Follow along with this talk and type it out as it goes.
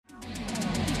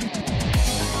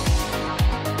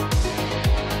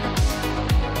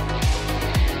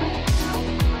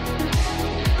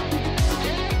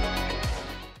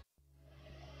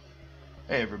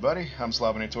everybody, I'm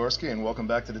Slavenatorski and welcome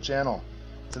back to the channel.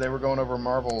 Today we're going over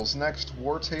Marvel's next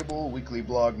War Table weekly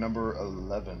blog number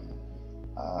 11.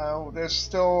 There's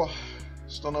still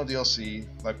no DLC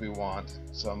like we want,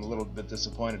 so I'm a little bit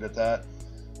disappointed at that.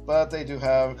 But they do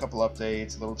have a couple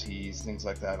updates, little teas, things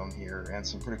like that on here, and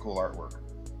some pretty cool artwork.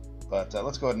 But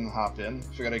let's go ahead and hop in.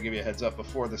 Figured I'd give you a heads up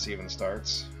before this even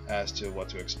starts as to what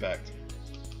to expect.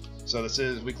 So this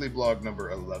is weekly blog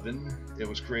number 11. It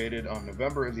was created on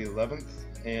November the 11th,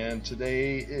 and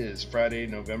today is Friday,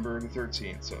 November the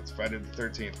 13th. So it's Friday the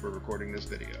 13th we're recording this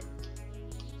video.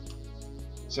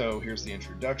 So here's the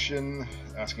introduction,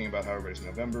 asking about how everybody's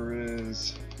November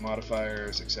is,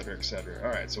 modifiers, etc., etc.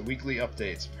 Alright, so weekly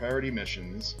updates, priority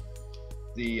missions.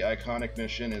 The iconic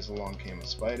mission is Along Came a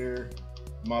Spider.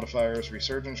 Modifiers,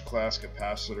 Resurgence Class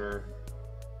Capacitor.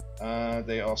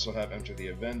 They also have Enter the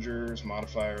Avengers,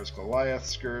 modifiers, Goliath,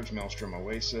 Scourge, Maelstrom,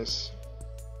 Oasis.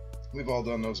 We've all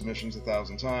done those missions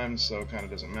 1,000 times, so it kind of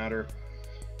doesn't matter.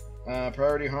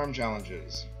 Priority harm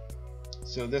challenges.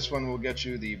 So this one will get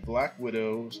you the Black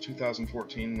Widow's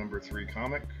 2014 number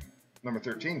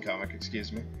 13 comic,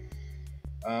 excuse me.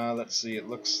 Let's see, it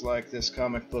looks like this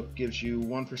comic book gives you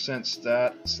 1%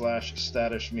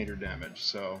 stat/status meter damage,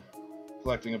 so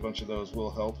collecting a bunch of those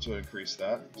will help to increase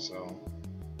that. So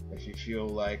if you feel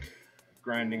like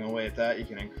grinding away at that, you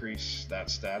can increase that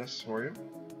status for you.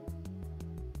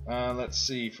 Let's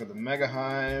see, for the Mega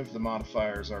Hive, the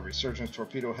modifiers are Resurgence,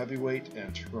 Torpedo, Heavyweight,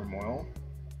 and Turmoil.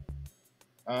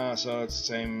 So it's the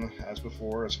same as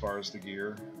before as far as the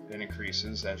gear. It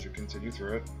increases as you continue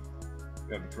through it.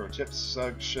 We have the Pro Tips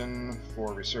section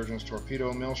for Resurgence,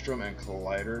 Torpedo, Maelstrom, and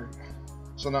Collider.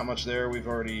 So not much there. We've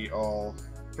already all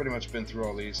pretty much been through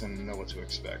all these and know what to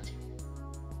expect.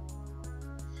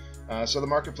 So the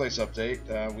marketplace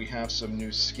update, we have some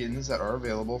new skins that are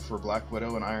available for Black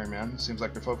Widow and Iron Man. Seems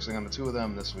like they're focusing on the two of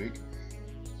them this week.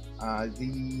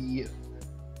 The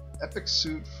epic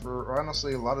suit or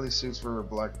honestly, a lot of these suits for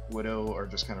Black Widow are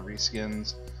just kind of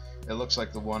reskins. It looks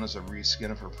like the one is a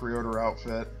reskin of her pre-order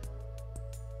outfit.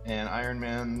 And Iron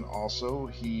Man also,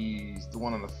 he's the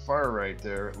one on the far right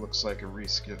there. It looks like a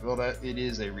reskin. Well, it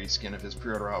is a reskin of his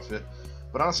pre-order outfit.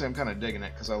 But honestly, I'm kind of digging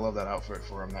it because I love that outfit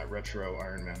for him, that retro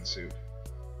Iron Man suit.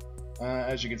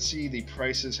 As you can see, the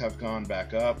prices have gone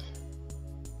back up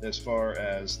as far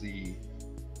as the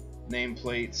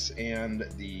nameplates and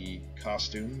the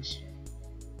costumes.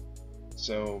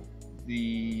 So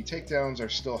the takedowns are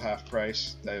still half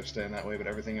price. They're staying that way, but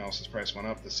everything else's price went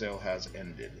up. The sale has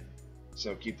ended.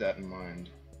 So keep that in mind.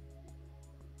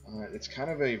 It's kind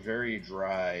of a very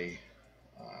dry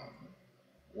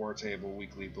War Table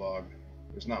weekly blog.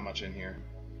 There's not much in here.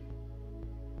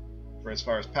 For as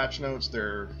far as patch notes,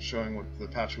 they're showing what the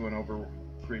patch we went over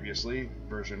previously,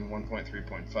 version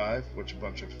 1.3.5, which a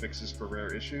bunch of fixes for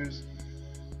rare issues.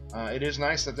 It is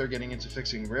nice that they're getting into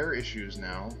fixing rare issues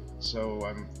now, so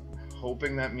I'm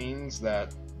hoping that means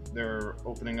that they're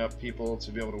opening up people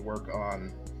to be able to work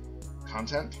on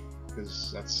content,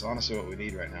 because that's honestly what we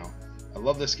need right now. I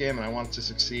love this game and I want it to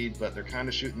succeed, but they're kind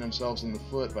of shooting themselves in the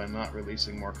foot by not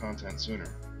releasing more content sooner.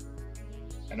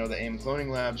 I know the AIM Cloning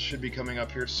Labs should be coming up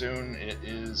here soon. It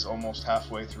is almost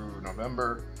halfway through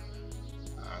November.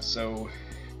 So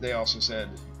they also said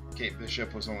Kate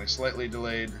Bishop was only slightly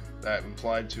delayed. That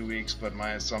implied 2 weeks, but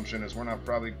my assumption is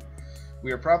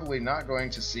we are probably not going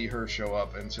to see her show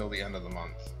up until the end of the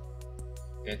month.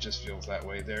 It just feels that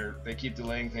way. They keep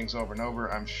delaying things over and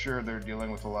over. I'm sure they're dealing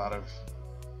with a lot of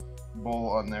bull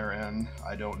on their end.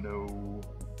 I don't know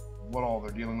what all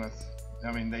they're dealing with.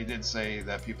 I mean, they did say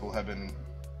that people have been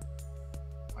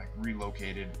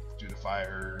relocated due to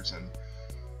fires and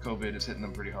COVID is hitting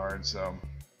them pretty hard, so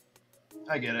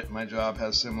I get it. My job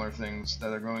has similar things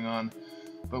that are going on,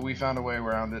 but we found a way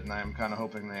around it and I'm kind of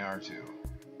hoping they are too.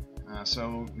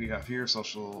 So we have here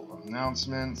social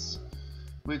announcements,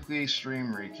 weekly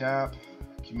stream recap,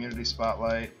 community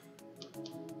spotlight.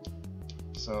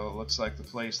 So it looks like the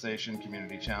PlayStation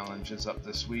Community Challenge is up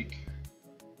this week,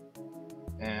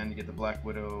 and you get the Black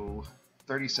Widow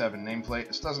 37 nameplate.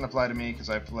 This doesn't apply to me because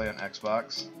I play on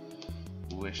Xbox.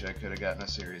 Wish I could have gotten a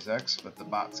Series X, but the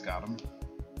bots got them.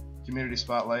 Community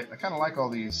spotlight. I kind of like all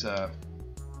these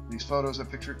photos that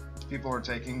people are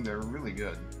taking. They're really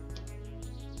good.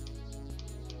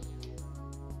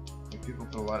 People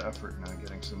put a lot of effort into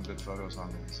getting some good photos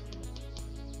on these.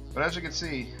 But as you can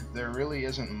see, there really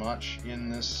isn't much in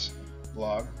this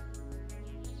blog.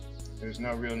 There's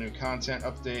no real new content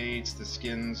updates. The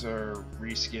skins are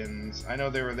reskins. I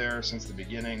know they were there since the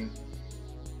beginning,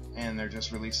 and they're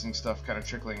just releasing stuff, kind of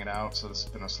trickling it out, so this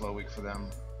has been a slow week for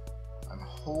them. I'm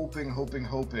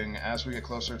hoping as we get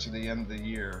closer to the end of the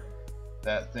year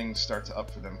that things start to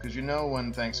up for them, because you know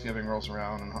when Thanksgiving rolls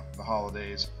around and the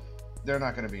holidays, they're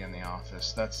not going to be in the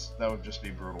office. That would just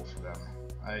be brutal for them.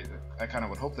 I kind of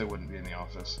would hope they wouldn't be in the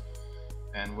office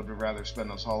and would rather spend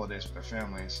those holidays with their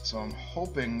families. So I'm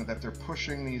hoping that they're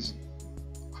pushing these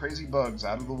crazy bugs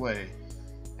out of the way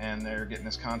and they're getting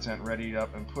this content readied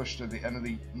up and pushed to the end of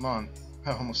the month.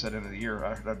 I almost said end of the year.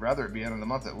 I'd rather it be end of the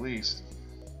month at least,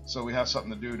 so we have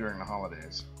something to do during the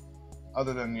holidays,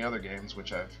 other than the other games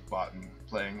which I've bought and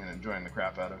playing and enjoying the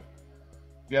crap out of.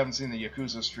 If you haven't seen the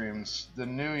Yakuza streams, the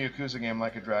new Yakuza game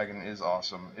Like a Dragon is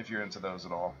awesome if you're into those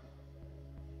at all.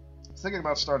 I was thinking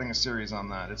about starting a series on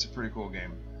that. It's a pretty cool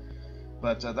game.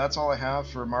 But that's all I have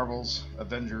for Marvel's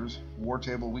Avengers War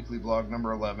Table Weekly Blog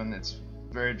number 11. It's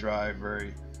very dry,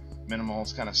 very minimal.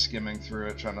 It's kind of skimming through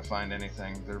it, trying to find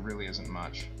anything. There really isn't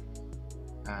much.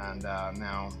 And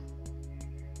now,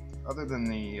 other than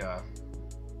the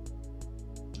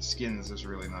skins, there's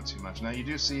really not too much. Now you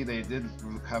do see they did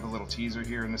have a little teaser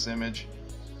here in this image.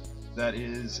 That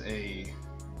is a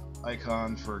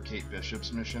icon for Kate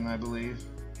Bishop's mission, I believe.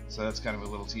 So that's kind of a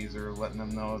little teaser letting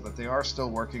them know that they are still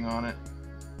working on it.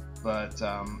 But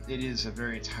it is a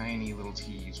very tiny little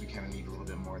tease. We kind of need a little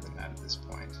bit more than that at this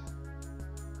point.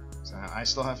 So I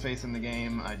still have faith in the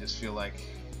game. I just feel like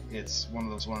it's one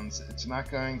of those ones, it's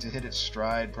not going to hit its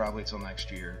stride probably till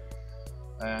next year.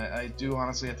 I do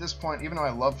honestly, at this point, even though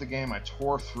I love the game, I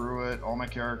tore through it. All my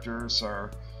characters are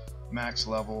max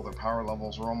level. Their power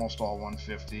levels are almost all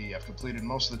 150. I've completed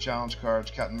most of the challenge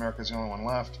cards. Captain America's the only one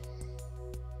left.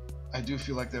 I do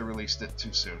feel like they released it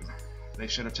too soon. They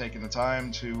should have taken the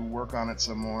time to work on it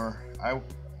some more.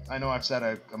 I know I've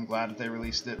said I'm glad that they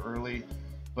released it early,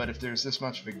 but if there's this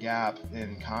much of a gap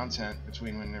in content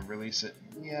between when they release it,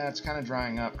 yeah, it's kind of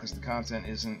drying up because the content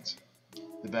isn't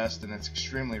the best and it's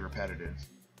extremely repetitive.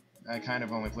 I kind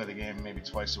of only play the game maybe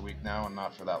twice a week now and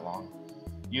not for that long.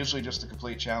 Usually just to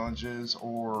complete challenges,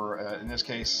 or in this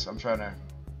case I'm trying to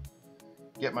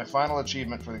get my final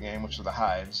achievement for the game, which are the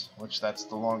hives, which that's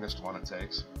the longest one it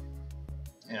takes.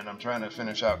 And I'm trying to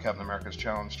finish out Captain America's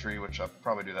challenge tree, which I'll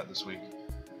probably do that this week.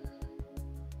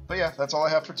 But yeah, that's all I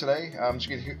have for today.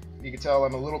 You can tell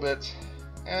I'm a little bit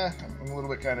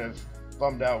kind of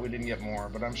bummed out we didn't get more,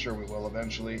 but I'm sure we will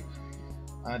eventually.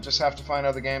 Just have to find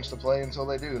other games to play until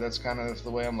they do. That's kind of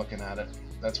the way I'm looking at it.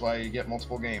 That's why you get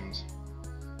multiple games.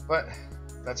 But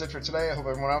that's it for today. I hope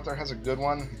everyone out there has a good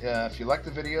one. If you like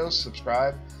the videos,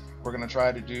 subscribe. We're going to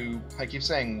try to do, I keep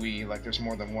saying we, like there's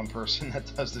more than one person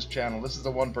that does this channel. This is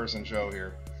a one-person show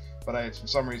here. But for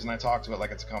some reason I talk to it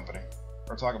like it's a company.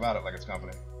 Or talk about it like it's a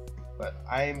company. But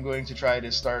I am going to try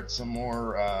to start some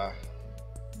more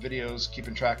videos,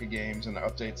 keeping track of games and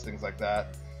updates, things like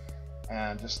that.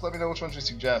 And just let me know which ones you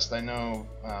suggest. I know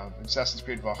Assassin's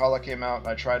Creed Valhalla came out.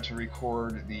 I tried to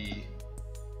record the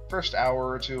first hour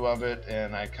or two of it,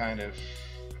 and I kind of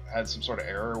had some sort of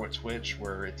error with Twitch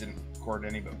where it didn't record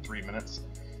any but 3 minutes.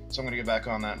 So I'm going to get back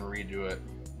on that and redo it.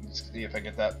 See if I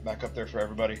get that back up there for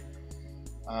everybody.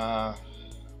 But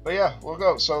yeah, we'll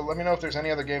go. So let me know if there's any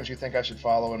other games you think I should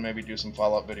follow and maybe do some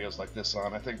follow-up videos like this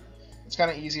on. I think it's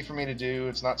kind of easy for me to do.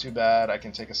 It's not too bad. I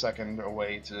can take a second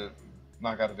away to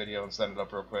knock out a video and send it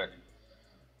up real quick.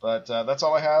 But that's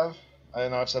all I have. I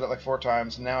know I've said it like 4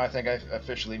 times. Now I think I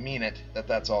officially mean it,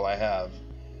 that's all I have.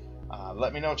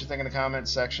 Let me know what you think in the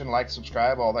comments section. Like,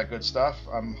 subscribe, all that good stuff.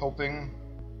 I'm hoping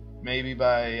maybe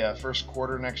by first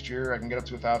quarter next year I can get up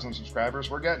to 1,000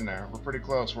 subscribers. We're getting there. We're pretty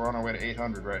close. We're on our way to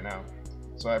 800 right now.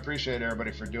 So I appreciate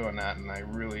everybody for doing that, and I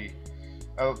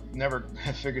never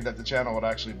figured that the channel would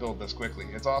actually build this quickly.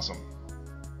 It's awesome.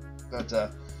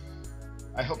 But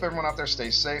I hope everyone out there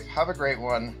stays safe. Have a great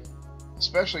one,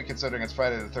 especially considering it's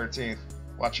Friday the 13th.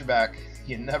 Watch your back.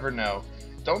 You never know.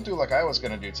 Don't do like I was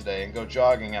going to do today and go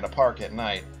jogging at a park at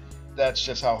night. That's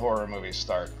just how horror movies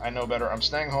start. I know better. I'm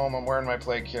staying home, I'm wearing my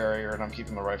plate carrier, and I'm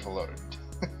keeping the rifle loaded.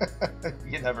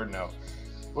 You never know.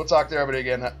 We'll talk to everybody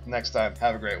again next time.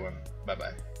 Have a great one.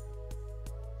 Bye-bye.